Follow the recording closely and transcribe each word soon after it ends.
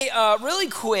really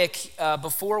quick,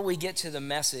 before we get to the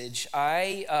message,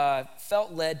 I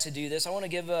felt led to do this. I want to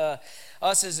give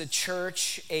us as a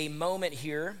church a moment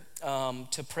here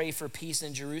to pray for peace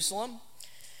in Jerusalem.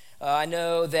 I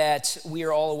know that we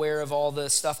are all aware of all the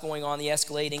stuff going on, the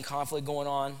escalating conflict going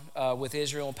on with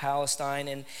Israel and Palestine.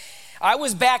 And I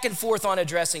was back and forth on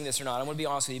addressing this or not. I'm going to be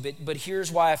honest with you, but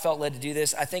here's why I felt led to do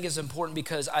this. I think it's important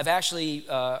because I've actually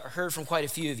heard from quite a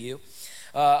few of you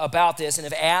about this and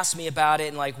have asked me about it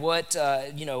and like what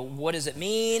does it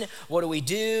mean? What do we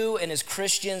do? And as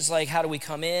Christians, like how do we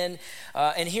come in?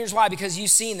 And here's why, because you've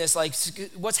seen this, like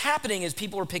what's happening is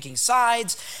people are picking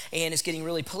sides and it's getting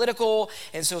really political.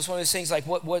 And so it's one of those things like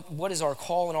what is our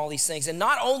call and all these things. And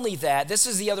not only that, this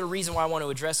is the other reason why I want to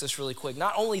address this really quick.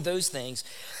 Not only those things,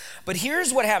 but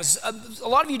here's what happens. A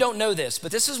lot of you don't know this,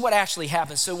 but this is what actually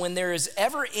happens. So when there is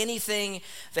ever anything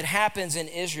that happens in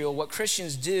Israel, what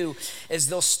Christians do is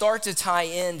they'll start to tie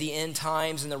in the end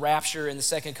times and the rapture and the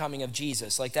second coming of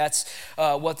Jesus. Like that's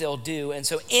what they'll do. And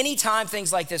so anytime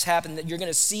things like this happen, that you're going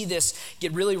to see this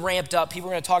get really ramped up. People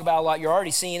are going to talk about it a lot. You're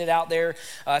already seeing it out there.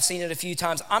 I've seen it a few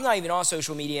times. I'm not even on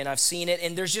social media and I've seen it.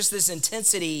 And there's just this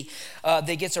intensity that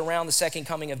gets around the second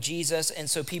coming of Jesus. And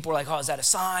so people are like, oh, is that a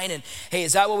sign? And hey,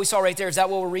 is that what we saw right there? Is that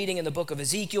what we're reading in the book of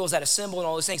Ezekiel? Is that a symbol and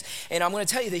all those things? And I'm going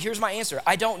to tell you that here's my answer.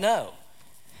 I don't know.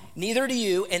 Neither do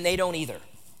you, and they don't either.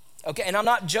 Okay, and I'm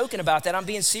not joking about that. I'm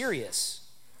being serious.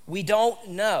 We don't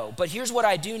know. But here's what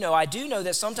I do know. I do know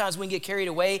that sometimes we can get carried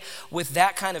away with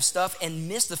that kind of stuff and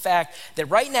miss the fact that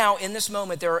right now in this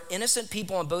moment there are innocent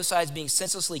people on both sides being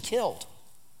senselessly killed.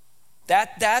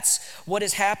 That's what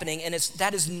is happening, and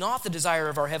that is not the desire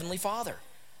of our Heavenly Father.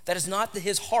 That is not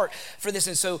his heart for this.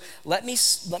 And so let me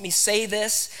say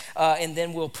this and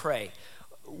then we'll pray.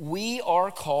 We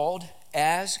are called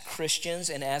as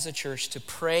Christians and as a church to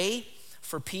pray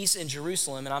for peace in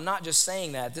Jerusalem. And I'm not just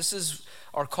saying that. This is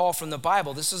our call from the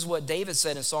Bible. This is what David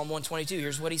said in Psalm 122.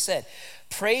 Here's what he said.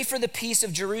 Pray for the peace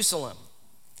of Jerusalem.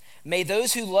 May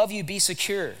those who love you be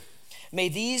secure. May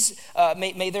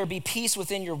there be peace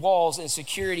within your walls and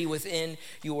security within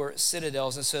your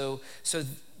citadels. And so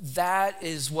that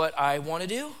is what I want to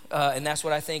do, and that's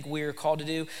what I think we're called to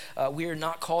do. We are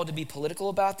not called to be political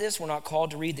about this. We're not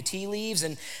called to read the tea leaves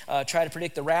and try to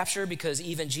predict the rapture, because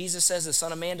even Jesus says the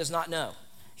Son of Man does not know.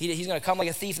 He's going to come like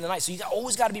a thief in the night. So you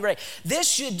always got to be ready. This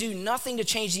should do nothing to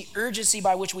change the urgency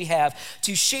by which we have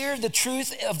to share the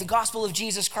truth of the gospel of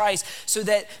Jesus Christ, so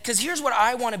that, because here's what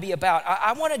I want to be about.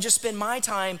 I want to just spend my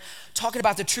time talking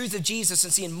about the truth of Jesus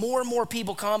and seeing more and more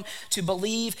people come to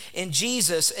believe in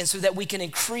Jesus, and so that we can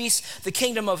increase the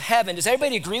kingdom of heaven. Does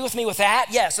everybody agree with me with that?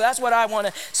 Yeah, so that's what I want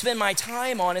to spend my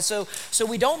time on. And so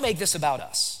we don't make this about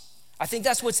us. I think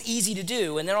that's what's easy to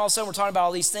do. And then all of a sudden we're talking about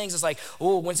all these things. It's like,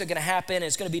 oh, when's it going to happen? And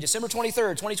it's going to be December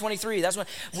 23rd, 2023. That's when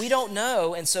we don't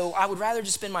know. And so I would rather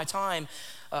just spend my time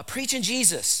preaching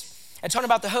Jesus and talking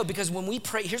about the hope, because when we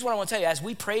pray, here's what I want to tell you. As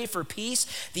we pray for peace,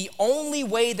 the only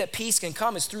way that peace can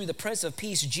come is through the Prince of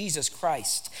Peace, Jesus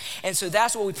Christ. And so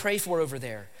that's what we pray for over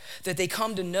there, that they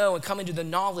come to know and come into the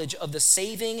knowledge of the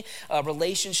saving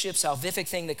relationship, salvific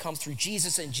thing that comes through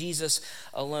Jesus and Jesus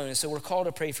alone. And so we're called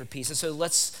to pray for peace. And so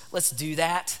let's do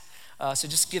that. So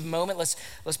just give a moment.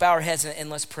 Let's bow our heads and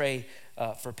let's pray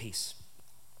for peace.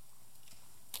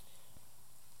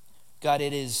 God,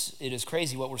 it is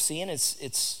crazy what we're seeing.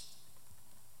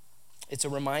 It's a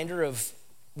reminder of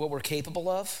what we're capable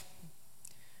of.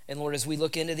 And Lord, as we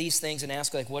look into these things and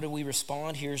ask, like, what do we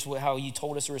respond? Here's how you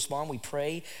told us to respond. We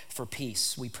pray for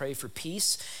peace. We pray for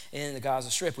peace in the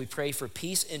Gaza Strip. We pray for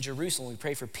peace in Jerusalem. We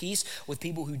pray for peace with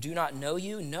people who do not know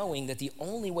you, knowing that the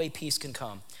only way peace can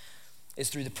come is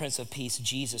through the Prince of Peace,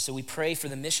 Jesus. So we pray for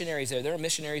the missionaries there. There are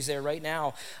missionaries there right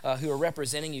now who are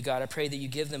representing you, God. I pray that you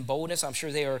give them boldness. I'm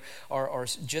sure they are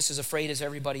just as afraid as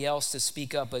everybody else to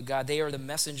speak up, but God, they are the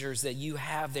messengers that you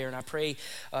have there, and I pray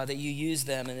that you use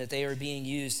them and that they are being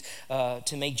used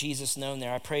to make Jesus known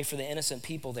there. I pray for the innocent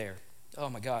people there. Oh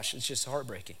my gosh, it's just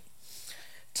heartbreaking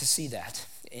to see that.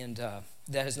 And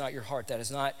that is not your heart. That is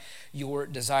not your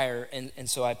desire. And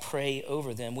so I pray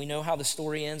over them. We know how the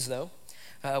story ends, though.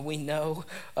 We know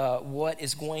what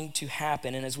is going to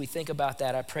happen. And as we think about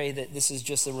that, I pray that this is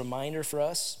just a reminder for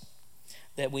us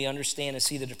that we understand and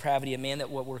see the depravity of man, that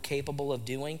what we're capable of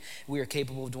doing, we are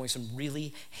capable of doing some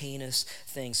really heinous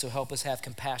things. So help us have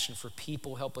compassion for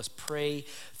people. Help us pray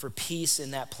for peace in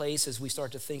that place as we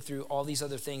start to think through all these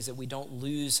other things, that we don't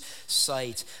lose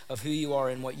sight of who you are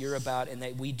and what you're about, and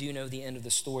that we do know the end of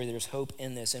the story. There's hope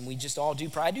in this. And we just all do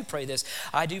pray. I do pray this.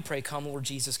 I do pray, come Lord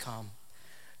Jesus, come.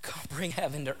 Come, bring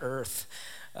heaven to earth.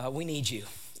 We need you.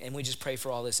 And we just pray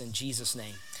for all this in Jesus'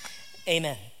 name.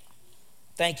 Amen.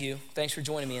 Thank you. Thanks for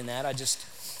joining me in that. I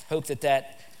hope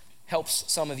that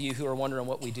helps some of you who are wondering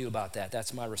what we do about that.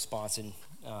 That's my response, and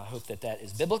hope that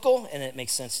is biblical and it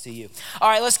makes sense to you. All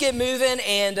right, let's get moving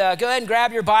and go ahead and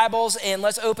grab your Bibles and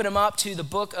let's open them up to the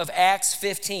book of Acts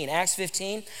 15. Acts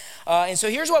 15. And so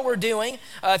here's what we're doing.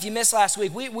 If you missed last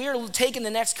week, we are taking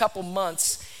the next couple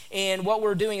months, and what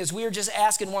we're doing is we're just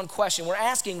asking one question. We're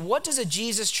asking, what does a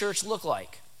Jesus church look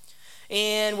like?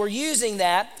 And we're using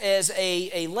that as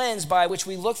a lens by which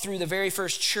we look through the very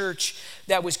first church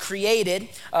that was created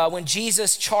when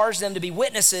Jesus charged them to be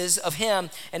witnesses of him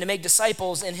and to make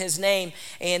disciples in his name,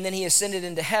 and then he ascended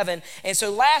into heaven. And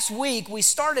so last week, we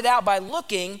started out by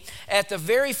looking at the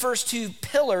very first two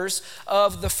pillars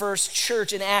of the first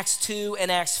church in Acts 2 and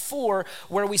Acts 4,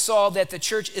 where we saw that the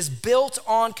church is built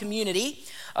on community,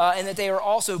 and that they are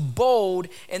also bold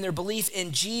in their belief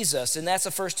in Jesus. And that's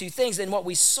the first two things. And what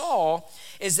we saw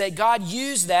is that God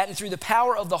used that, and through the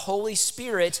power of the Holy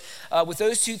Spirit, with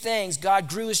those two things, God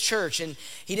grew his church. And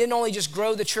he didn't only just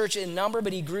grow the church in number,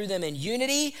 but he grew them in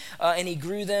unity, and he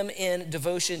grew them in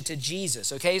devotion to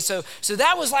Jesus. Okay, so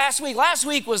that was last week. Last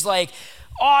week was like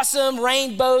awesome,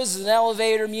 rainbows and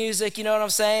elevator music, you know what I'm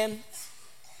saying?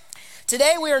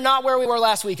 Today, we are not where we were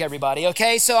last week, everybody,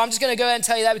 okay? So I'm just going to go ahead and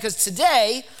tell you that, because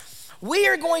today, we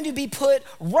are going to be put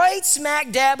right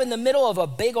smack dab in the middle of a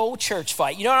big old church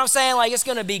fight. You know what I'm saying? Like, it's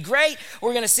going to be great.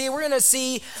 We're going to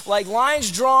see like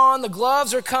lines drawn. The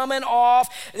gloves are coming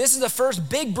off. This is the first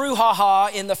big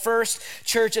Bruhaha in the first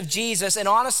church of Jesus. And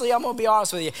honestly, I'm going to be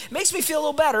honest with you. It makes me feel a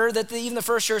little better that even the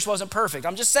first church wasn't perfect.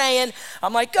 I'm just saying,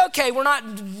 I'm like, okay, we're not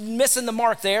missing the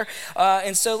mark there.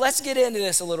 And so let's get into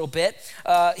this a little bit.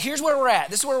 Here's where we're at.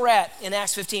 This is where we're at in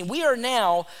Acts 15. We are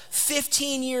now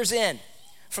 15 years in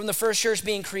from the first church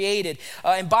being created.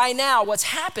 And by now, what's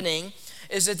happening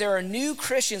is that there are new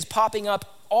Christians popping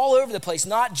up all over the place,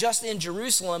 not just in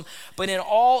Jerusalem, but in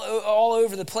all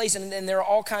over the place. And there are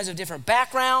all kinds of different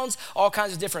backgrounds, all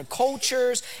kinds of different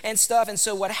cultures and stuff. And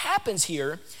so what happens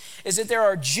here is that there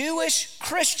are Jewish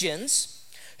Christians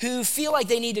who feel like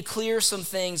they need to clear some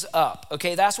things up.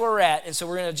 Okay, that's where we're at. And so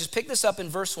we're going to just pick this up in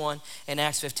verse 1 in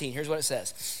Acts 15. Here's what it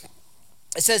says.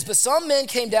 It says, "But some men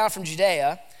came down from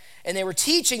Judea, and they were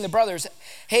teaching the brothers,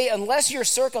 hey, unless you're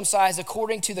circumcised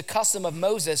according to the custom of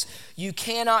Moses, you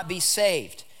cannot be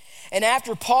saved. And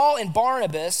after Paul and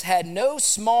Barnabas had no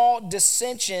small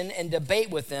dissension and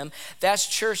debate with them," that's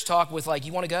church talk with like,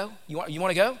 you want to go? You want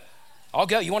to go? I'll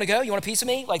go. You want to go? You want a piece of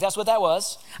me? Like, that's what that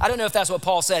was. I don't know if that's what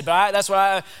Paul said,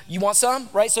 but you want some?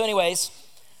 Right? So anyways,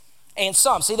 and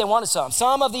they wanted some.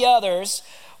 Some of the others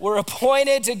were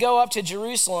appointed to go up to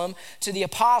Jerusalem to the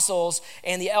apostles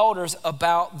and the elders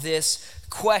about this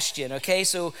question. Okay,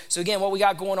 so again, what we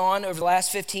got going on over the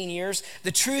last 15 years,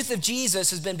 the truth of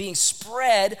Jesus has been being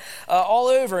spread all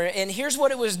over. And here's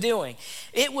what it was doing.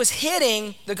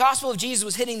 The gospel of Jesus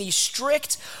was hitting these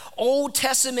strict Old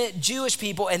Testament Jewish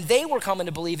people, and they were coming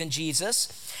to believe in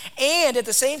Jesus. And at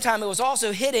the same time, it was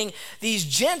also hitting these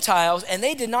Gentiles, and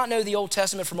they did not know the Old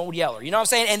Testament from Old Yeller. You know what I'm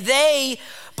saying? And they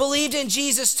believed in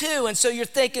Jesus too. And so you're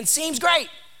thinking, seems great.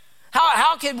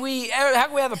 How can we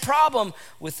have a problem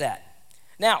with that?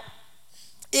 Now,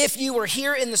 if you were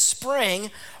here in the spring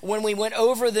when we went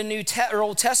over the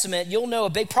Old Testament, you'll know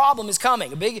a big problem is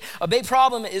coming. A big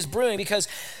problem is brewing, because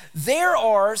there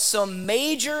are some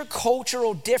major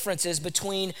cultural differences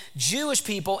between Jewish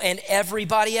people and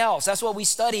everybody else. That's what we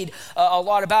studied a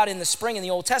lot about in the spring in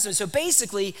the Old Testament. So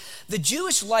basically, the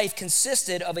Jewish life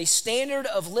consisted of a standard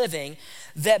of living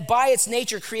that by its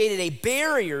nature created a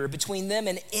barrier between them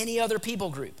and any other people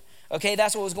group. Okay,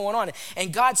 that's what was going on.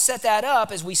 And God set that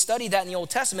up, as we studied that in the Old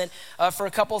Testament, for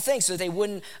a couple of things. So they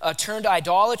wouldn't turn to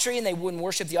idolatry, and they wouldn't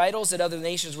worship the idols that other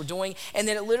nations were doing. And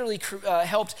then it literally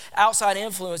helped outside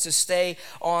influences stay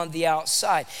on the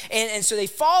outside. And so they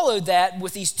followed that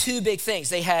with these two big things.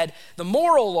 They had the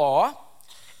moral law,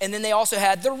 and then they also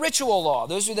had the ritual law.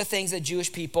 Those are the things that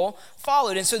Jewish people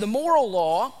followed. And so the moral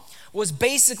law was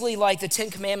basically like the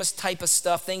 10 Commandments type of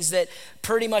stuff, things that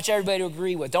pretty much everybody would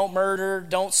agree with. Don't murder,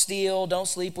 don't steal, don't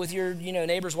sleep with your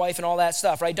neighbor's wife and all that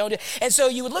stuff, right? And so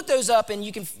you would look those up, and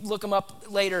you can look them up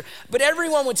later, but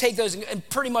everyone would take those and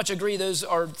pretty much agree those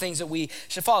are things that we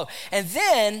should follow. And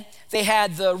then they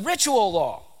had the ritual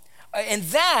law. And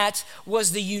that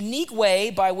was the unique way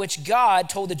by which God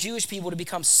told the Jewish people to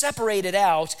become separated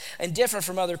out and different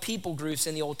from other people groups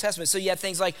in the Old Testament. So you had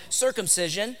things like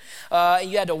circumcision.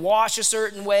 You had to wash a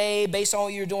certain way based on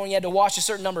what you were doing. You had to wash a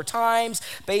certain number of times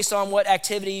based on what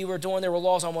activity you were doing. There were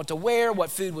laws on what to wear, what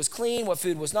food was clean, what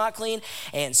food was not clean,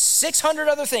 and 600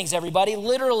 other things, everybody.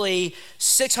 Literally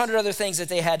 600 other things that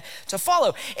they had to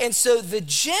follow. And so the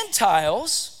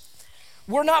Gentiles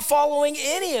were not following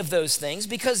any of those things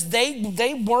because they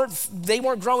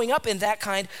weren't growing up in that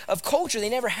kind of culture. They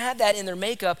never had that in their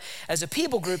makeup as a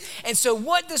people group. And so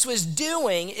what this was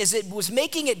doing is it was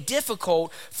making it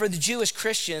difficult for the Jewish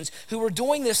Christians who were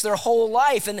doing this their whole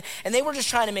life. And they were just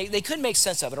trying to they couldn't make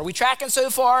sense of it. Are we tracking so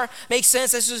far? Makes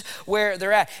sense? This is where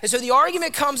they're at. And so the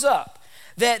argument comes up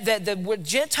that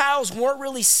Gentiles weren't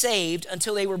really saved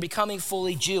until they were becoming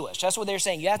fully Jewish. That's what they're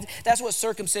saying. That's what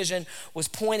circumcision was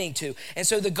pointing to. And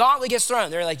so the gauntlet gets thrown.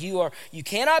 They're like, you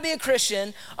cannot be a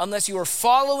Christian unless you are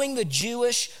following the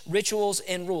Jewish rituals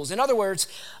and rules. In other words,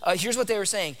 here's what they were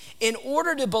saying. In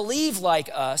order to believe like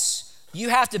us, you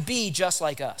have to be just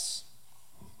like us.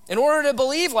 In order to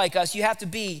believe like us, you have to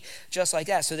be just like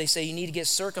that. So they say you need to get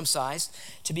circumcised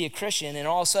to be a Christian. And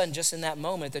all of a sudden, just in that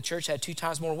moment, the church had 2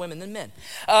 times more women than men.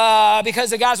 Because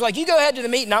the guys were like, you go ahead to the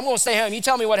meeting. I'm going to stay home. You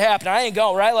tell me what happened. I ain't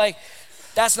going, right? Like,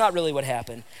 that's not really what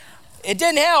happened. It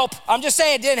didn't help. I'm just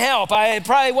saying it didn't help. It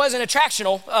probably wasn't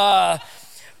attractional.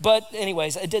 But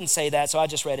anyways, it didn't say that, so I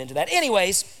just read into that.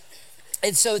 Anyways,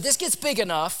 and so this gets big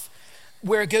enough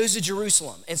where it goes to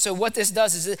Jerusalem. And so what this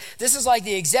does is this is like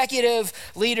the executive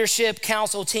leadership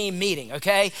council team meeting,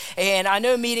 okay? And I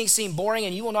know meetings seem boring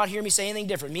and you will not hear me say anything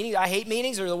different. I hate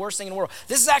meetings, they're the worst thing in the world.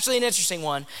 This is actually an interesting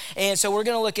one. And so we're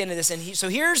gonna look into this. And so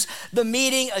here's the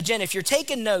meeting agenda. If you're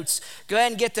taking notes, go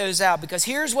ahead and get those out because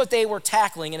here's what they were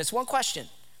tackling. And it's one question.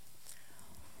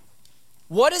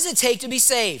 What does it take to be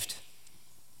saved?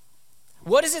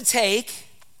 What does it take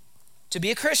to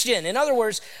be a Christian? In other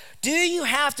words, do you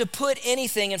have to put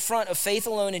anything in front of faith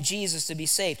alone in Jesus to be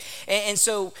saved? And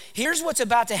so here's what's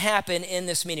about to happen in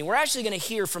this meeting. We're actually going to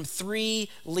hear from 3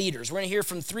 leaders. We're going to hear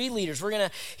from 3 leaders. We're going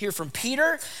to hear from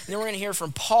Peter, and then we're going to hear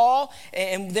from Paul,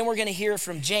 and then we're going to hear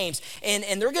from James.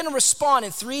 And they're going to respond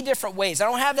in 3 different ways. I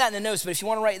don't have that in the notes, but if you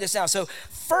want to write this down. So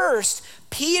first,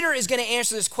 Peter is going to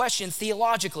answer this question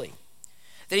theologically.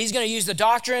 That he's going to use the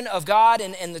doctrine of God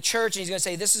and the church, and he's going to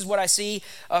say, this is what I see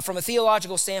from a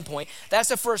theological standpoint. That's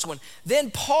the first one.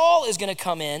 Then Paul is going to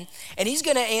come in, and he's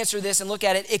going to answer this and look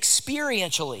at it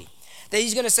experientially. That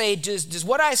he's going to say, does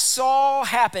what I saw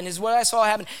happen, does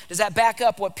that back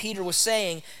up what Peter was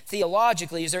saying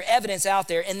theologically? Is there evidence out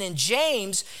there? And then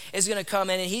James is going to come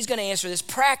in, and he's going to answer this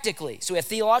practically. So we have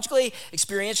theologically,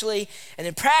 experientially, and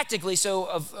then practically. So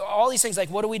of all these things, like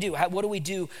what do we do? What do we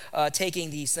do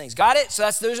taking these things? Got it? So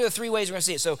those are the 3 ways we're going to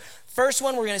see it. So first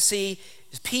one we're going to see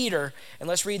is Peter, and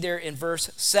let's read there in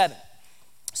verse 7.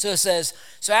 So it says,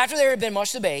 so after there had been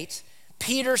much debate,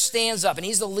 Peter stands up, and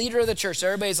he's the leader of the church. So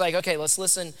everybody's like, okay, let's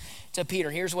listen to Peter.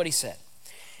 Here's what he said.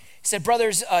 He said,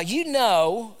 brothers, you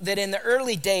know that in the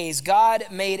early days, God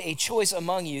made a choice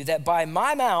among you that by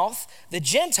my mouth, the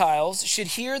Gentiles should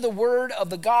hear the word of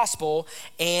the gospel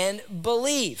and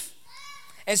believe.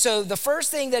 And so the first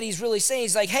thing that he's really saying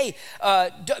is like, hey,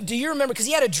 do you remember, because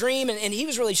he had a dream and he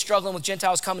was really struggling with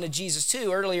Gentiles coming to Jesus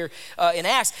too earlier in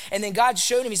Acts. And then God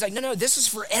showed him, he's like, no, this is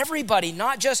for everybody,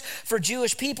 not just for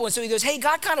Jewish people. And so he goes, hey,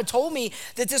 God kind of told me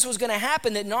that this was going to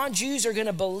happen, that non-Jews are going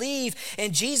to believe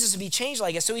in Jesus and be changed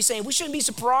like us. So he's saying we shouldn't be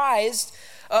surprised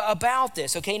about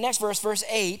this. Okay, next verse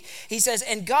 8, he says,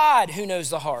 and God, who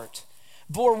knows the heart,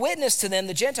 bore witness to them,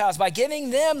 the Gentiles, by giving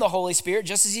them the Holy Spirit,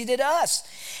 just as he did us.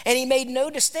 And he made no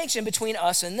distinction between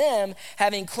us and them,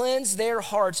 having cleansed their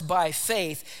hearts by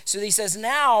faith. So he says,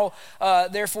 now,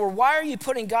 therefore, why are you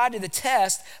putting God to the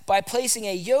test by placing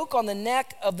a yoke on the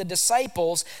neck of the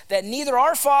disciples that neither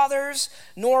our fathers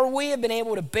nor we have been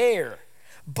able to bear?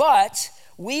 But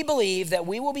we believe that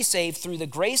we will be saved through the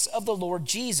grace of the Lord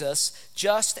Jesus,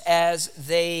 just as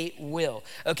they will.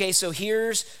 Okay, so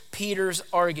here's Peter's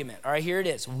argument. All right, here it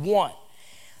is. 1,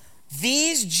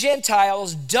 these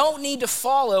Gentiles don't need to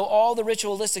follow all the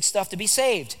ritualistic stuff to be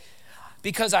saved,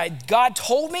 because God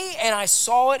told me and I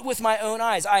saw it with my own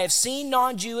eyes. I have seen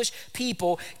non-Jewish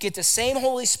people get the same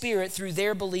Holy Spirit through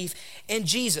their belief in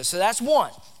Jesus. So that's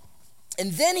 1.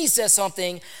 And then he says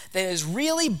something that is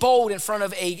really bold in front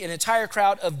of an entire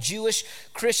crowd of Jewish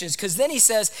Christians, because then he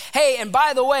says, hey, and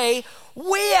by the way,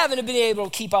 we haven't been able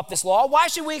to keep up this law. Why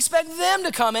should we expect them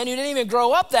to come in who didn't even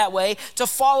grow up that way to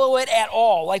follow it at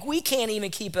all? Like, we can't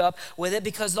even keep up with it,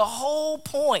 because the whole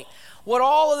point, what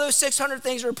all of those 600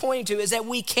 things are pointing to, is that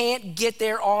we can't get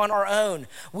there on our own.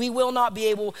 We will not be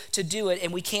able to do it,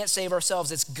 and we can't save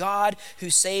ourselves. It's God who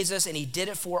saves us, and he did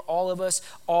it for all of us,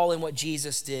 all in what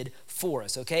Jesus did for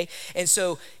us, okay? And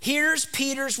so here's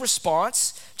Peter's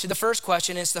response to the first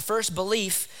question. It's the first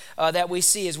belief that we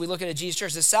see as we look at Jesus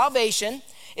Church. The salvation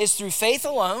is through faith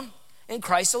alone in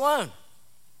Christ alone.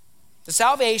 The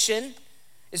salvation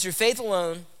is through faith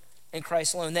alone in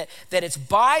Christ alone, that it's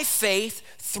by faith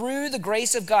through the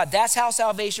grace of God. That's how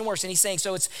salvation works. And he's saying,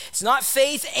 so it's not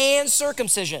faith and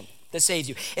circumcision that saves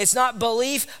you. It's not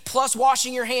belief plus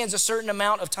washing your hands a certain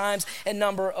amount of times and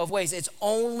number of ways. It's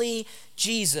only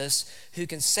Jesus who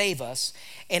can save us.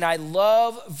 And I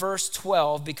love verse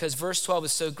 12 because verse 12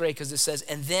 is so great because it says,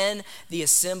 and then the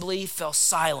assembly fell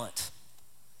silent.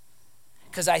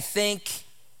 Because I think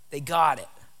they got it.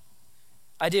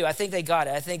 I do. I think they got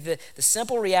it. I think that the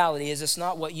simple reality is it's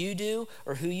not what you do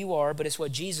or who you are, but it's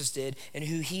what Jesus did and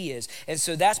who he is. And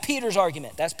so that's Peter's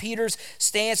argument. That's Peter's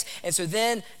stance. And so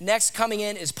then next coming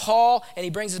in is Paul, and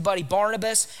he brings his buddy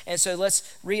Barnabas. And so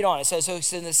let's read on. It says, so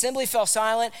the assembly fell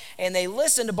silent, and they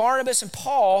listened to Barnabas and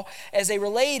Paul as they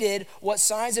related what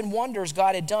signs and wonders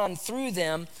God had done through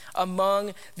them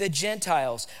among the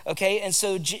Gentiles. Okay, and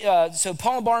so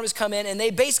Paul and Barnabas come in, and they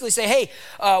basically say, hey,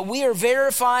 we are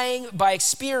verifying by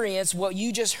experience what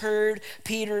you just heard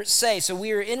Peter say. So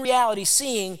we are in reality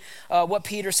seeing what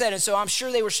Peter said. And so I'm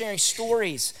sure they were sharing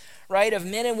stories, right, of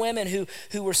men and women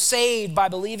who were saved by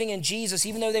believing in Jesus,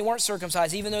 even though they weren't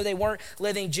circumcised, even though they weren't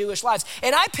living Jewish lives.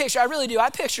 And I really do,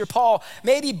 I picture Paul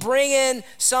maybe bringing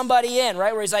somebody in,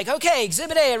 right, where he's like, okay,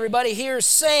 exhibit A, everybody, here's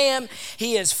Sam.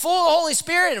 He is full of Holy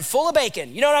Spirit and full of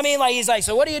bacon. You know what I mean? Like, he's like,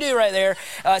 so what do you do right there?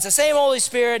 It's the same Holy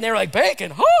Spirit. And they're like,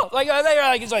 bacon,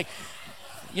 huh? He's like,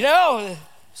 you know,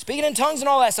 speaking in tongues and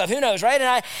all that stuff, who knows, right?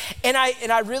 And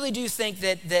I really do think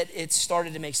that it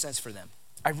started to make sense for them.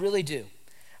 I really do.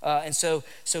 And so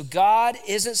God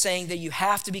isn't saying that you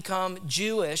have to become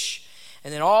Jewish,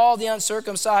 and then all the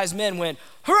uncircumcised men went,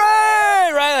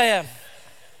 hooray, right?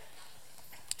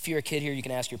 If you're a kid here, you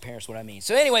can ask your parents what I mean.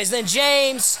 So anyways, then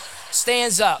James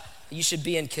stands up. You should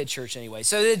be in kid church anyway.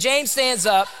 So then James stands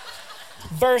up,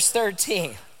 verse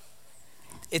 13.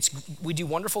 We do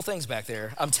wonderful things back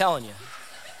there, I'm telling you.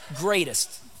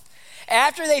 Greatest.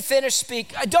 After they finish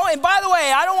speaking, and by the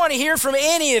way, I don't want to hear from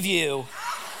any of you.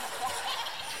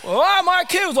 Well, my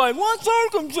kid was like, what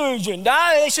circumcision?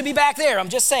 They should be back there, I'm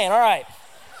just saying, all right.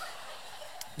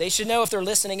 They should know if they're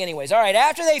listening anyways. All right,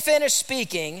 after they finish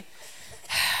speaking,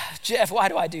 Jeff, why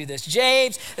do I do this?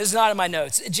 James, this is not in my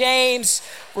notes. James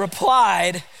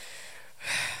replied,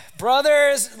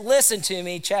 brothers, listen to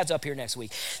me. Chad's up here next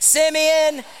week.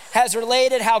 Simeon has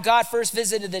related how God first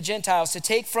visited the Gentiles to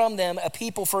take from them a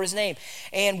people for his name.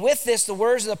 And with this, the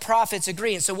words of the prophets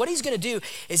agree. And so what he's going to do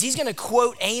is he's going to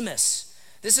quote Amos.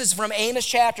 This is from Amos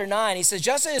chapter 9. He says,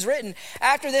 just as it is written,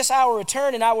 after this I will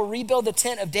return and I will rebuild the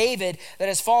tent of David that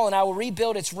has fallen. I will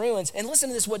rebuild its ruins. And listen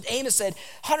to this, what Amos said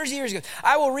hundreds of years ago.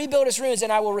 I will rebuild its ruins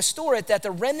and I will restore it, that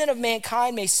the remnant of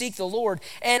mankind may seek the Lord,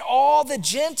 and all the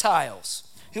Gentiles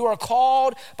who are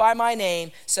called by my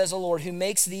name, says the Lord, who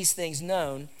makes these things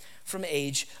known from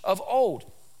age of old.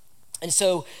 And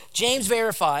so James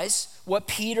verifies what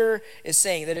Peter is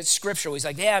saying, that it's scriptural. He's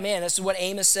like, yeah, man, this is what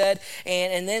Amos said.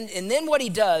 And then what he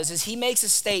does is he makes a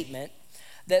statement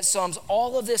that sums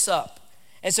all of this up.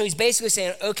 And so he's basically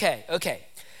saying, okay.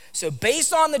 So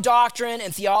based on the doctrine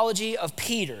and theology of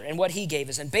Peter and what he gave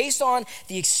us, and based on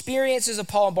the experiences of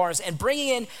Paul and Barnabas, and bringing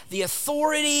in the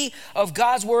authority of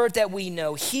God's word that we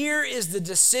know, here is the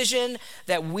decision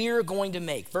that we're going to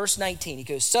make. Verse 19, he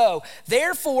goes, so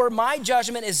therefore my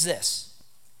judgment is this,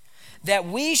 that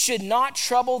we should not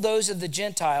trouble those of the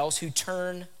Gentiles who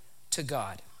turn to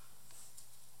God.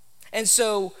 And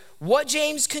so what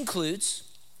James concludes,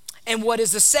 and what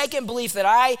is the second belief that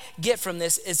I get from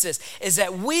this, is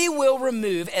that we will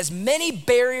remove as many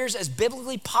barriers as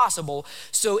biblically possible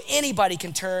so anybody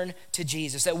can turn to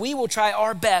Jesus. That we will try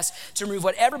our best to remove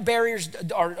whatever barriers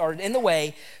are in the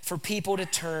way for people to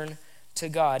turn to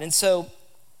God. And so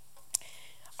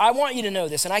I want you to know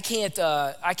this, and I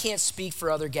can't speak for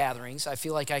other gatherings. I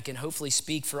feel like I can hopefully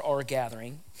speak for our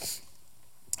gathering.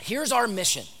 Here's our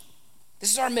mission.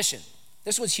 This is our mission.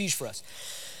 This was huge for us.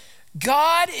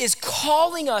 God is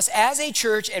calling us as a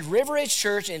church at River Ridge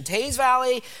Church in Tays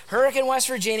Valley, Hurricane, West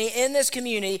Virginia, in this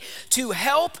community to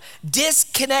help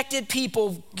disconnected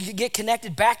people get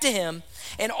connected back to him,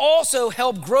 and also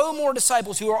help grow more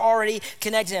disciples who are already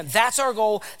connected to him. That's our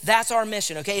goal. That's our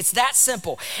mission, okay? It's that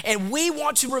simple. And we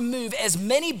want to remove as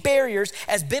many barriers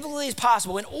as biblically as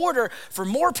possible in order for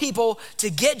more people to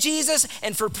get Jesus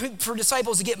and for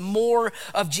disciples to get more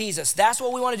of Jesus. That's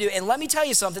what we want to do. And let me tell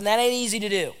you something, that ain't easy to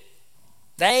do.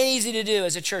 That ain't easy to do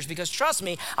as a church, because trust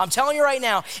me, I'm telling you right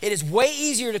now, it is way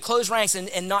easier to close ranks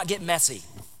and not get messy.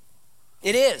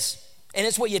 It is. And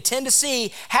it's what you tend to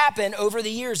see happen over the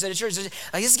years at a church. Like,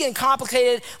 this is getting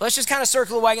complicated. Let's just kind of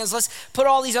circle the wagons. Let's put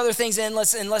all these other things in.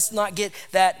 Let's not get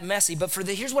that messy. But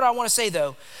here's what I want to say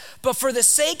though. But for the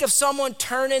sake of someone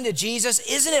turning to Jesus,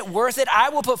 isn't it worth it? I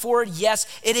will put forward, yes,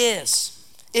 it is.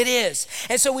 It is.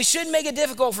 And so we shouldn't make it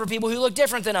difficult for people who look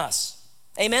different than us.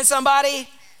 Amen, somebody?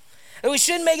 And we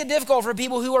shouldn't make it difficult for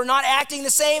people who are not acting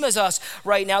the same as us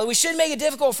right now. We shouldn't make it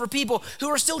difficult for people who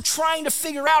are still trying to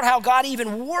figure out how God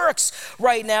even works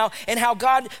right now and how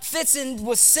God fits in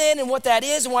with sin and what that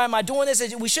is and why am I doing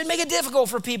this. We shouldn't make it difficult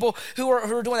for people who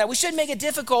are doing that. We shouldn't make it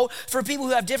difficult for people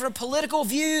who have different political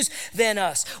views than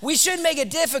us. We shouldn't make it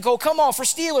difficult, come on, for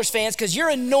Steelers fans, because you're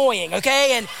annoying,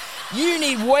 okay? And you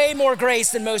need way more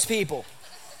grace than most people.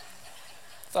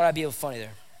 Thought I'd be a little funny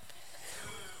there.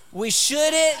 We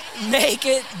shouldn't make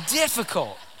it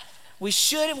difficult.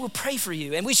 We'll pray for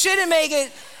you. And we shouldn't make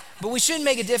it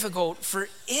difficult for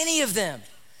any of them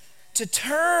to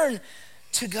turn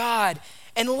to God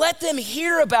and let them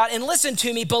hear about and listen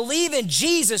to me, believe in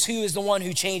Jesus, who is the one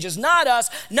who changes, not us,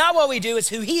 not what we do, it's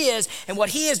who he is and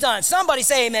what he has done. Somebody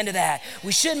say amen to that.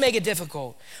 We shouldn't make it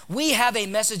difficult. We have a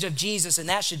message of Jesus, and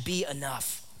that should be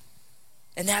enough.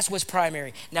 And that's what's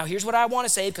primary. Now, here's what I want to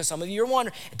say, because some of you are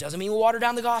wondering, it doesn't mean we water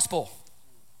down the gospel.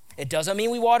 It doesn't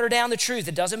mean we water down the truth.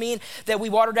 It doesn't mean that we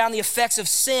water down the effects of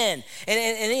sin and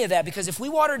any of that, because if we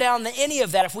water down any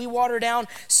of that, if we water down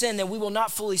sin, then we will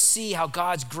not fully see how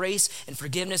God's grace and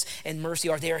forgiveness and mercy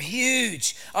are. They are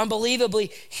huge,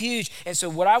 unbelievably huge. And so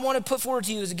what I want to put forward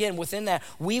to you is, again, within that,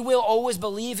 we will always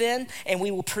believe in and we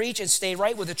will preach and stay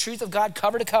right with the truth of God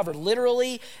cover to cover,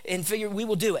 literally and figure. We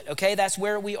will do it, okay? That's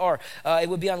where we are. It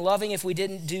would be unloving if we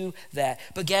didn't do that.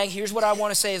 But gang, here's what I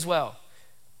want to say as well.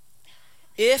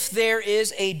 If there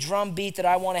is a drumbeat that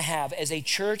I want to have as a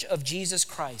church of Jesus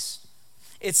Christ,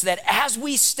 it's that as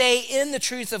we stay in the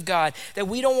truth of God, that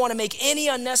we don't want to make any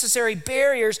unnecessary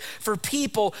barriers for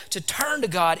people to turn to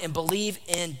God and believe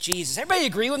in Jesus. Everybody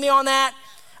agree with me on that?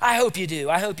 I hope you do.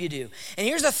 I hope you do. And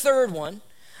here's the third one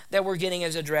that we're getting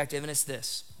as a directive, and it's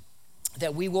this,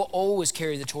 that we will always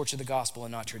carry the torch of the gospel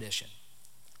and not tradition.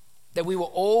 That we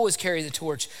will always carry the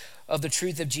torch of the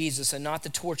truth of Jesus and not the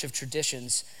torch of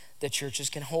traditions that churches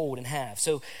can hold and have.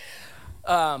 So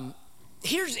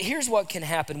here's what can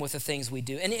happen with the things we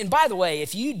do. And by the way,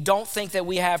 if you don't think that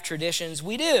we have traditions,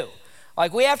 we do.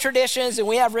 Like, we have traditions and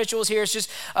we have rituals here. It's just,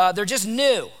 they're just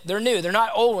new. They're new. They're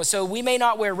not old ones. So we may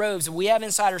not wear robes. We have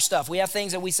insider stuff. We have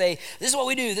things that we say, this is what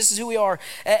we do. This is who we are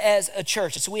as a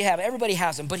church. And so we have, everybody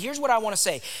has them. But here's what I want to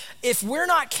say. If we're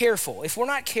not careful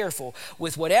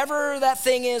with whatever that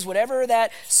thing is, whatever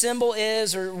that symbol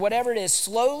is, or whatever it is,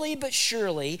 slowly but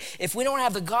surely, if we don't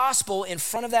have the gospel in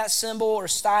front of that symbol or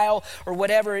style or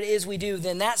whatever it is we do,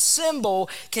 then that symbol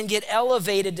can get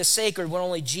elevated to sacred when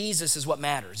only Jesus is what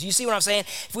matters. You see what I'm saying?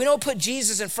 If we don't put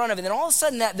Jesus in front of it, then all of a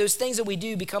sudden those things that we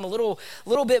do become a little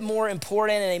bit more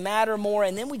important and they matter more,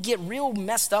 and then we get real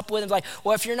messed up with them. Like,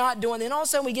 well, if you're not doing, then all of a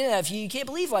sudden we get in that. If you can't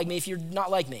believe like me if you're not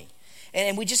like me.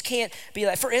 And we just can't be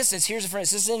like, for instance,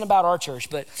 this isn't about our church,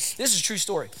 but this is a true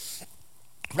story.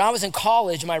 When I was in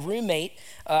college, my roommate,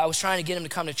 I was trying to get him to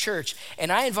come to church,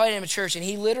 and I invited him to church, and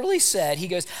he literally said, he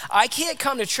goes, I can't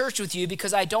come to church with you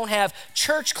because I don't have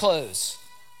church clothes.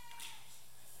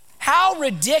 How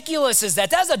ridiculous is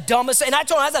that? That's the dumbest, and I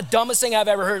told him that's the dumbest thing I've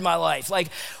ever heard in my life.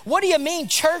 Like, what do you mean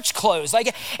church clothes?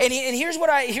 Like, and here's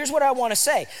what I want to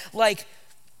say. Like,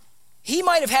 he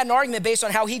might have had an argument based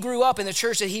on how he grew up in the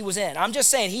church that he was in. I'm just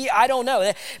saying, I don't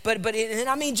know. But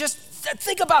I mean, just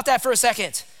think about that for a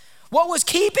second. What was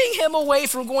keeping him away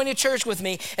from going to church with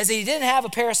me is that he didn't have a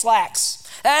pair of slacks.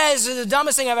 That is the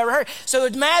dumbest thing I've ever heard. So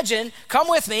imagine, come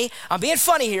with me, I'm being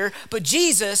funny here, but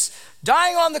Jesus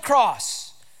dying on the cross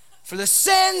for the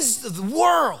sins of the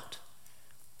world.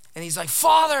 And he's like,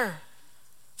 Father,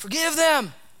 forgive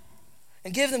them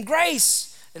and give them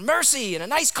grace and mercy and a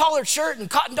nice collared shirt and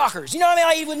cotton dockers. You know what I mean?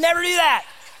 Like, he would never do that.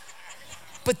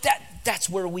 But that's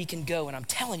where we can go. And I'm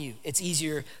telling you, it's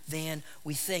easier than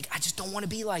we think. I just don't want to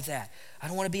be like that. I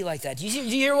don't want to be like that. Do you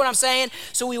hear what I'm saying?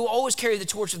 So we will always carry the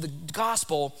torch of the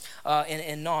gospel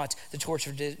and not the torch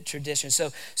of tradition.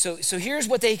 So here's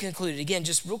what they concluded. Again,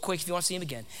 just real quick, if you want to see them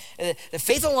again. The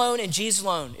faith alone and Jesus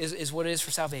alone is what it is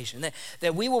for salvation.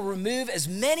 That we will remove as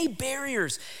many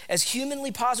barriers as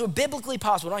humanly possible, biblically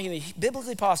possible, not human,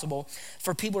 biblically possible,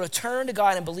 for people to turn to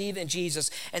God and believe in Jesus,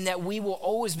 and that we will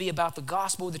always be about the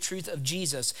gospel, the truth of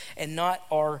Jesus, and not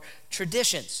our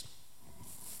traditions.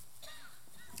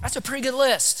 That's a pretty good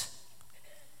list.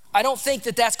 I don't think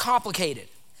that that's complicated.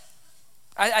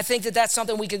 I think that that's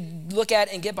something we could look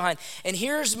at and get behind. And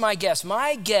here's my guess.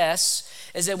 My guess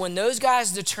is that when those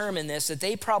guys determined this, that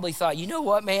they probably thought, you know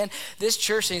what, man, this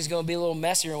church thing is going to be a little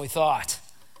messier than we thought.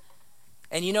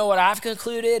 And you know what I've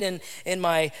concluded in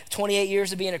my 28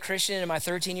 years of being a Christian and my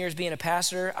 13 years being a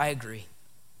pastor? I agree.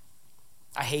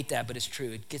 I hate that, but it's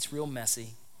true. It gets real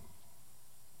messy.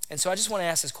 And so I just want to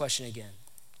ask this question again.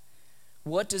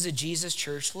 What does a Jesus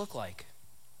church look like?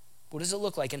 What does it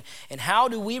look like? And how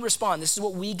do we respond? This is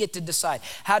what we get to decide.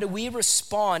 How do we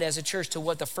respond as a church to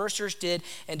what the first church did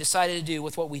and decided to do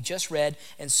with what we just read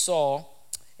and saw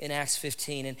in Acts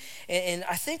 15? And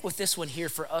I think with this one here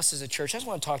for us as a church, I just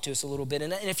want to talk to us a little bit.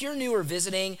 And if you're new or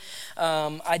visiting,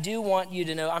 I do want you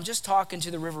to know, I'm just talking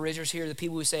to the River Ridgers here, the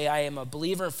people who say, I am a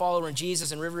believer and follower in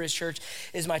Jesus and River Ridge Church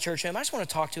is my church home. I just want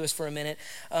to talk to us for a minute.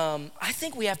 I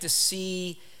think we have to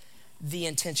see the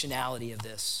intentionality of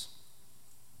this.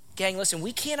 Gang, listen,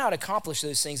 we cannot accomplish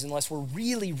those things unless we're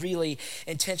really, really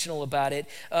intentional about it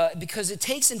because it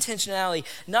takes intentionality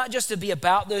not just to be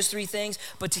about those three things,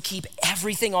 but to keep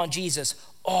everything on Jesus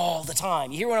all the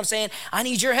time. You hear what I'm saying? I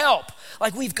need your help.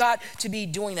 Like we've got to be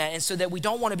doing that, and so that we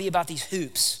don't want to be about these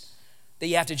hoops that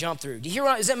you have to jump through. Do you hear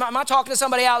am I talking to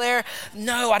somebody out there?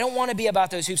 No, I don't want to be about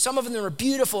those hoops. Some of them are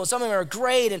beautiful and some of them are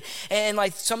great and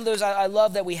like some of those I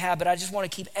love that we have, but I just want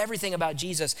to keep everything about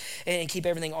Jesus and keep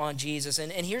everything on Jesus.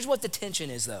 And here's what the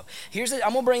tension is though.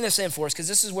 I'm gonna bring this in for us because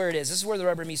this is where it is. This is where the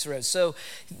rubber meets the road. So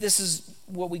this is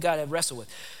what we got to wrestle with.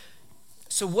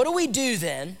 So what do we do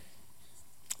then?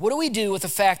 What do we do with the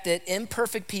fact that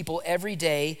imperfect people every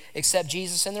day accept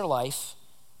Jesus in their life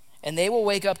and they will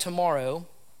wake up tomorrow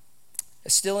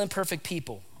as still imperfect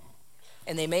people,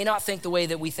 and they may not think the way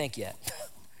that we think yet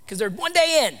because they're one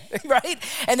day in, right?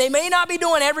 And they may not be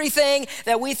doing everything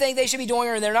that we think they should be doing,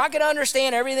 or they're not going to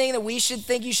understand everything that we should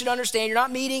think you should understand. You're not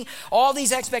meeting all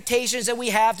these expectations that we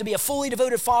have to be a fully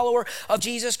devoted follower of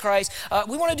Jesus Christ.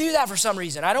 We want to do that for some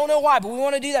reason. I don't know why, but we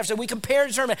want to do that. So we compare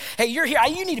and determine, hey, you're here,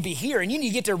 you need to be here, and you need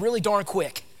to get there really darn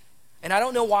quick. And I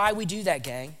don't know why we do that,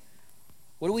 gang.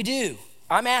 What do we do?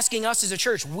 I'm asking us as a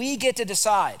church, we get to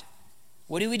decide.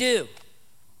 What do we do?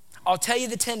 I'll tell you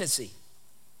the tendency.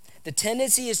 The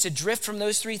tendency is to drift from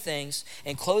those three things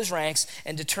and close ranks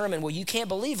and determine, well, you can't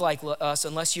believe like us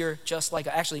unless you're just like,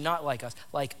 actually not like us,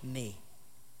 like me.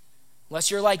 Unless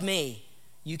you're like me,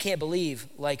 you can't believe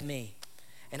like me.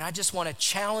 And I just want to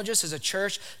challenge us as a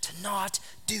church to not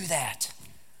do that.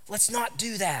 Let's not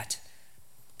do that.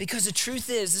 Because the truth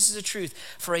is, this is the truth,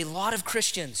 for a lot of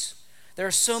Christians, there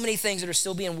are so many things that are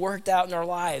still being worked out in our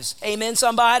lives. Amen,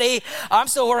 somebody? I'm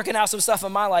still working out some stuff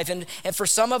in my life. And for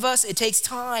some of us, it takes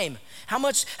time. How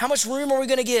much room are we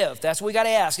going to give? That's what we got to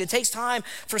ask. It takes time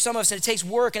for some of us, and it takes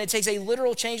work, and it takes a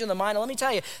literal change in the mind. And let me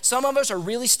tell you, some of us are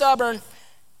really stubborn.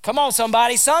 Come on,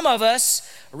 somebody. Some of us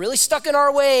are really stuck in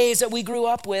our ways that we grew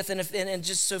up with, and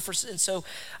so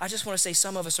I just want to say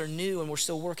some of us are new, and we're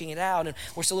still working it out, and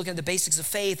we're still looking at the basics of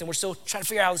faith, and we're still trying to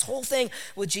figure out how this whole thing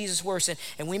with Jesus works.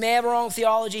 And we may have wrong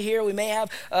theology here. We may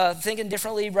have thinking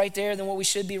differently right there than what we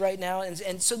should be right now.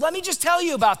 And so let me just tell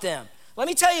you about them. Let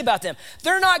me tell you about them.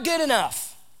 They're not good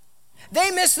enough.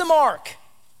 They missed the mark.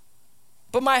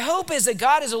 But my hope is that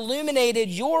God has illuminated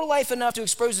your life enough to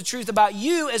expose the truth about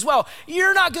you as well.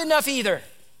 You're not good enough either.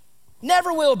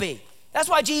 Never will be. That's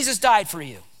why Jesus died for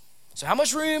you. So how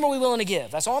much room are we willing to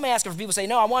give? That's all I'm asking for people to say,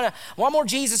 no, I want more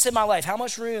Jesus in my life. How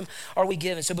much room are we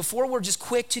giving? So before we're just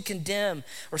quick to condemn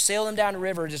or sail them down the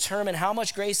river, determine how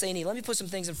much grace they need, let me put some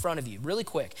things in front of you really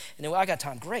quick. And then I got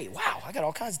time. Great. Wow, I got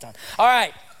all kinds of time. All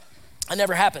right. That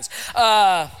never happens.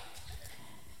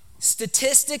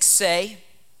 Statistics say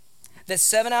that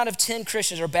 7 out of 10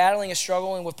 Christians are battling and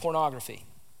struggling with pornography.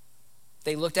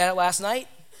 They looked at it last night.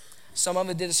 Some of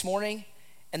them did this morning,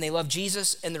 and they love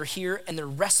Jesus, and they're here, and they're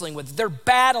wrestling with it. They're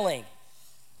battling.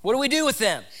 What do we do with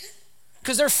them?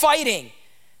 Because they're fighting.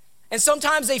 And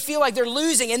sometimes they feel like they're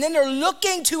losing, and then they're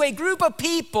looking to a group of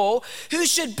people who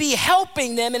should be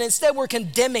helping them, and instead we're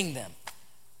condemning them.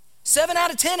 7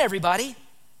 out of 10, everybody.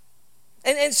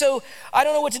 And so I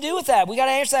don't know what to do with that. We got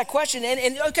to answer that question.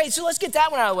 And okay, so let's get that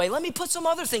one out of the way. Let me put some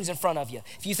other things in front of you.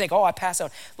 If you think, oh, I passed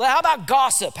out. Well, how about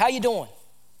gossip? How you doing?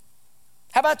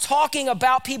 How about talking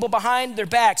about people behind their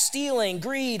back, stealing,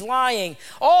 greed, lying,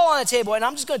 all on the table? And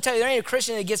I'm just going to tell you, there ain't a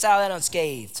Christian that gets out of that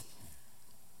unscathed.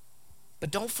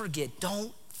 But don't forget.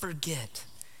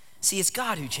 See, it's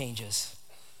God who changes.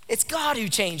 It's God who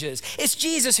changes. It's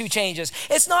Jesus who changes.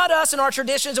 It's not us and our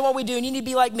traditions and what we do, and you need to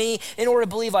be like me in order to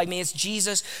believe like me. It's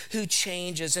Jesus who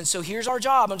changes. And so here's our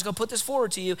job. I'm just going to put this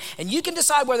forward to you, and you can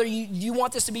decide whether you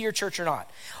want this to be your church or not.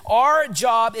 Our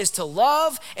job is to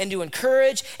love and to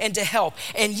encourage and to help.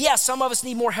 And yes, some of us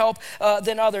need more help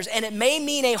than others, and it may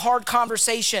mean a hard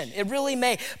conversation. It really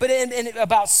may, but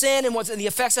about sin and what's the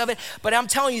effects of it. But I'm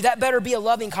telling you, that better be a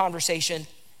loving conversation.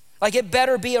 Like it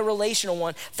better be a relational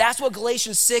one. That's what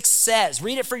Galatians 6 says.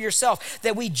 Read it for yourself,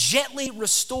 that we gently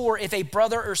restore if a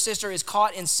brother or sister is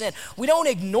caught in sin. We don't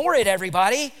ignore it,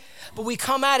 everybody, but we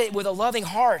come at it with a loving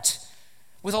heart,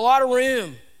 with a lot of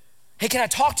room. Hey, can I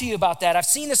talk to you about that? I've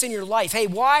seen this in your life. Hey,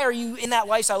 why are you in that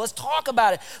lifestyle? Let's talk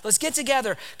about it. Let's get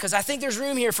together, because I think there's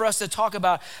room here for us to talk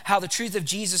about how the truth of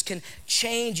Jesus can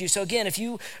change you. So again, if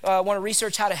you want to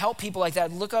research how to help people like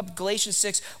that, look up Galatians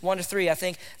 6, 1-3. I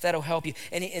think that'll help you.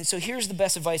 And so here's the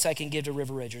best advice I can give to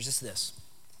River Ridgers. It's this.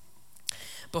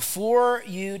 Before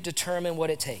you determine what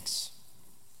it takes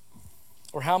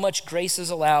or how much grace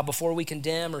is allowed before we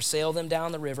condemn or sail them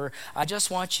down the river, I just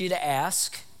want you to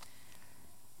ask,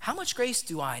 how much grace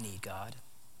do I need, God?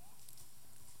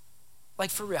 Like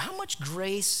for real, how much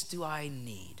grace do I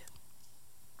need?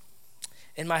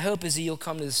 And my hope is that you'll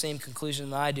come to the same conclusion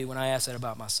that I do when I ask that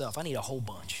about myself. I need a whole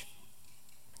bunch.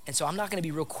 And so I'm not going to be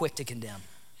real quick to condemn.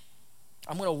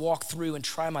 I'm going to walk through and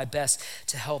try my best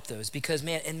to help those, because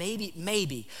man, and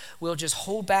maybe we'll just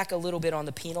hold back a little bit on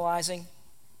the penalizing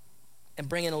and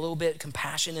bring in a little bit of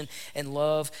compassion and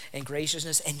love and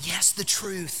graciousness. And yes, the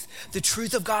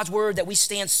truth of God's word that we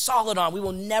stand solid on. We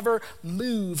will never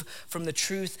move from the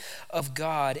truth of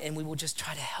God, and we will just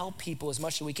try to help people as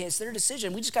much as we can. It's their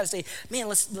decision. We just got to say, man,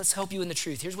 let's help you in the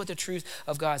truth. Here's what the truth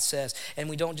of God says. And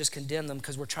we don't just condemn them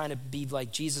because we're trying to be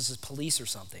like Jesus' police or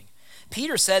something.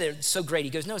 Peter said it so great.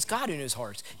 He goes, no, it's God who knows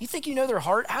hearts. You think you know their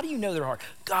heart? How do you know their heart?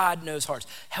 God knows hearts.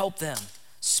 Help them.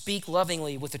 Speak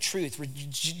lovingly with the truth.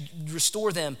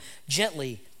 Restore them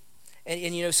gently.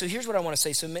 And so here's what I want to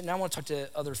say. So now I want to talk to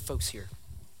other folks here.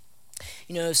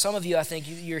 Some of you, I think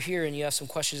you're here and you have some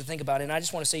questions to think about. And I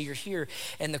just want to say you're here.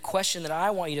 And the question that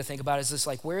I want you to think about is this,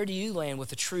 like, where do you land with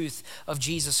the truth of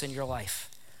Jesus in your life?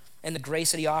 And the grace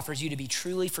that he offers you to be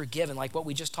truly forgiven, like what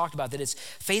we just talked about, that it's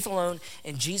faith alone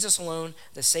and Jesus alone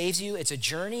that saves you. It's a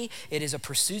journey. It is a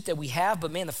pursuit that we have. But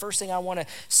man, the first thing I want to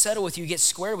settle with you, get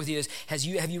square with you, is have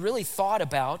you really thought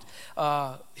about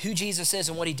who Jesus is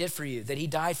and what he did for you, that he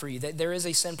died for you, that there is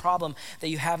a sin problem that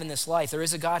you have in this life. There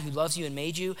is a God who loves you and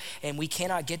made you, and we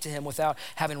cannot get to him without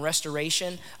having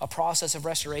restoration, a process of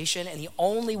restoration. And the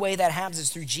only way that happens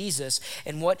is through Jesus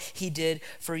and what he did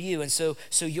for you. And so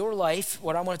your life,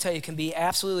 what I want to tell you, can be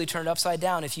absolutely turned upside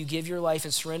down if you give your life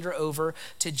and surrender over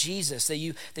to Jesus, that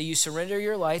you surrender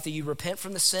your life, that you repent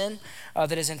from the sin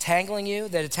that is entangling you,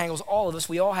 that entangles all of us.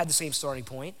 We all had the same starting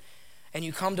point. And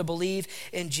you come to believe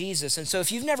in Jesus. And so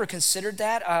if you've never considered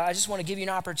that, I just want to give you an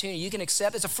opportunity. You can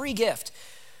accept, it's a free gift.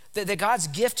 That God's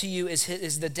gift to you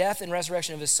is the death and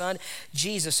resurrection of his son,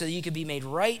 Jesus, so that you can be made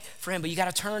right for him. But you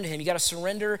got to turn to him. You got to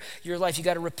surrender your life. You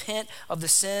got to repent of the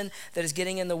sin that is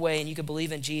getting in the way, and you can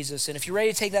believe in Jesus. And if you're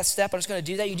ready to take that step, I'm just going to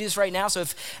do that. You do this right now. So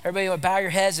if everybody would bow your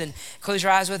heads and close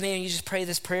your eyes with me, and you just pray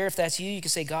this prayer. If that's you can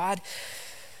say, God,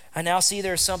 I now see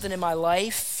there's something in my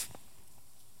life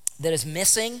that is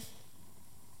missing,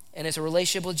 and it's a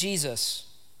relationship with Jesus.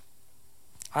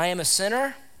 I am a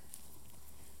sinner,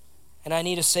 and I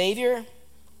need a Savior,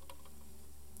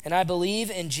 and I believe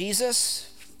in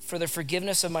Jesus for the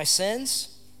forgiveness of my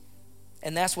sins,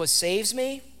 and that's what saves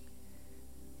me.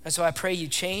 And so I pray you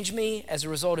change me as a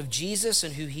result of Jesus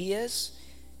and who he is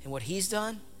and what he's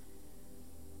done,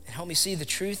 and help me see the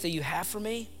truth that you have for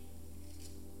me.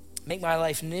 Make my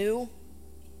life new.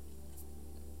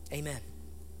 Amen.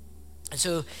 And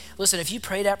so, listen, if you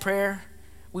pray that prayer,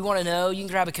 we want to know. You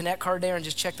can grab a Connect card there and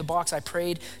just check the box. I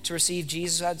prayed to receive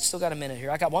Jesus. I still got a minute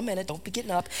here. I got 1 minute. Don't be getting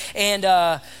up. And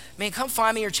man, come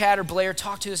find me or Chad or Blair.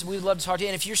 Talk to us. We'd love to talk to you.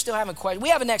 And if you're still having questions, we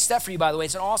have a next step for you, by the way.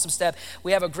 It's an awesome step.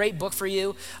 We have a great book for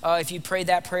you if you prayed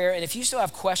that prayer. And if you still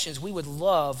have questions, we would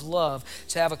love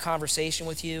to have a conversation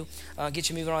with you, get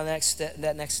you moving on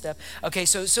that next step. Okay,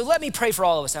 so let me pray for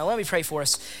all of us now. Let me pray for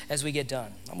us as we get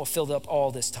done. I'm going to fill up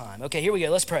all this time. Okay, here we go.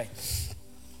 Let's pray.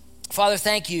 Father,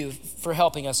 thank you for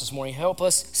helping us this morning. Help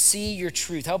us see your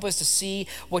truth. Help us to see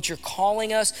what you're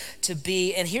calling us to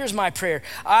be. And here's my prayer.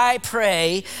 I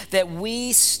pray that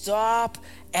we stop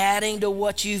adding to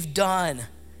what you've done.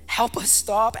 Help us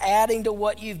stop adding to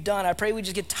what you've done. I pray we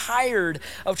just get tired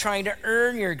of trying to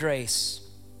earn your grace.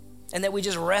 and that we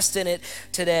just rest in it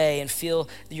today and feel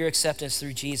your acceptance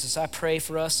through Jesus. I pray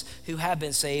for us who have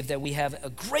been saved that we have a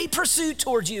great pursuit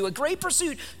towards you, a great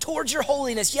pursuit towards your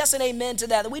holiness. Yes and amen to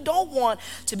that. That we don't want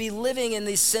to be living in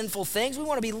these sinful things. We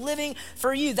want to be living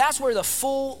for you. That's where the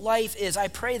full life is. I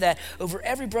pray that over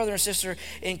every brother and sister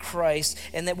in Christ,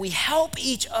 and that we help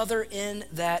each other in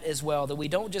that as well, that we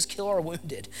don't just kill our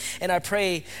wounded. And I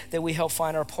pray that we help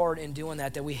find our part in doing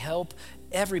that we help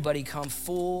everybody come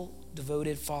full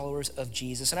devoted followers of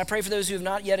Jesus. And I pray for those who have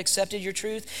not yet accepted your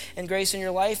truth and grace in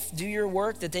your life, do your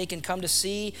work, that they can come to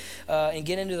see and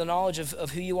get into the knowledge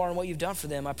of who you are and what you've done for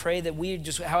them. I pray that we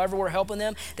just, however we're helping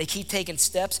them, they keep taking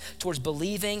steps towards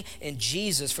believing in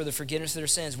Jesus for the forgiveness of their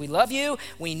sins. We love you,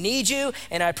 we need you,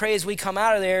 and I pray as we come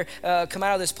out of there, come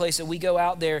out of this place, that we go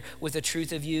out there with the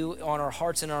truth of you on our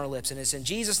hearts and our lips. And it's in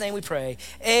Jesus' name we pray.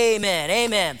 Amen,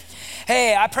 amen.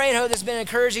 Hey, I pray and hope this has been an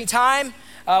encouraging time.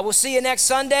 We'll see you next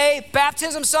Sunday,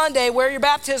 Baptism Sunday. Wear your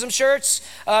baptism shirts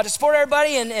to support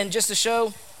everybody and just to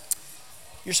show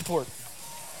your support.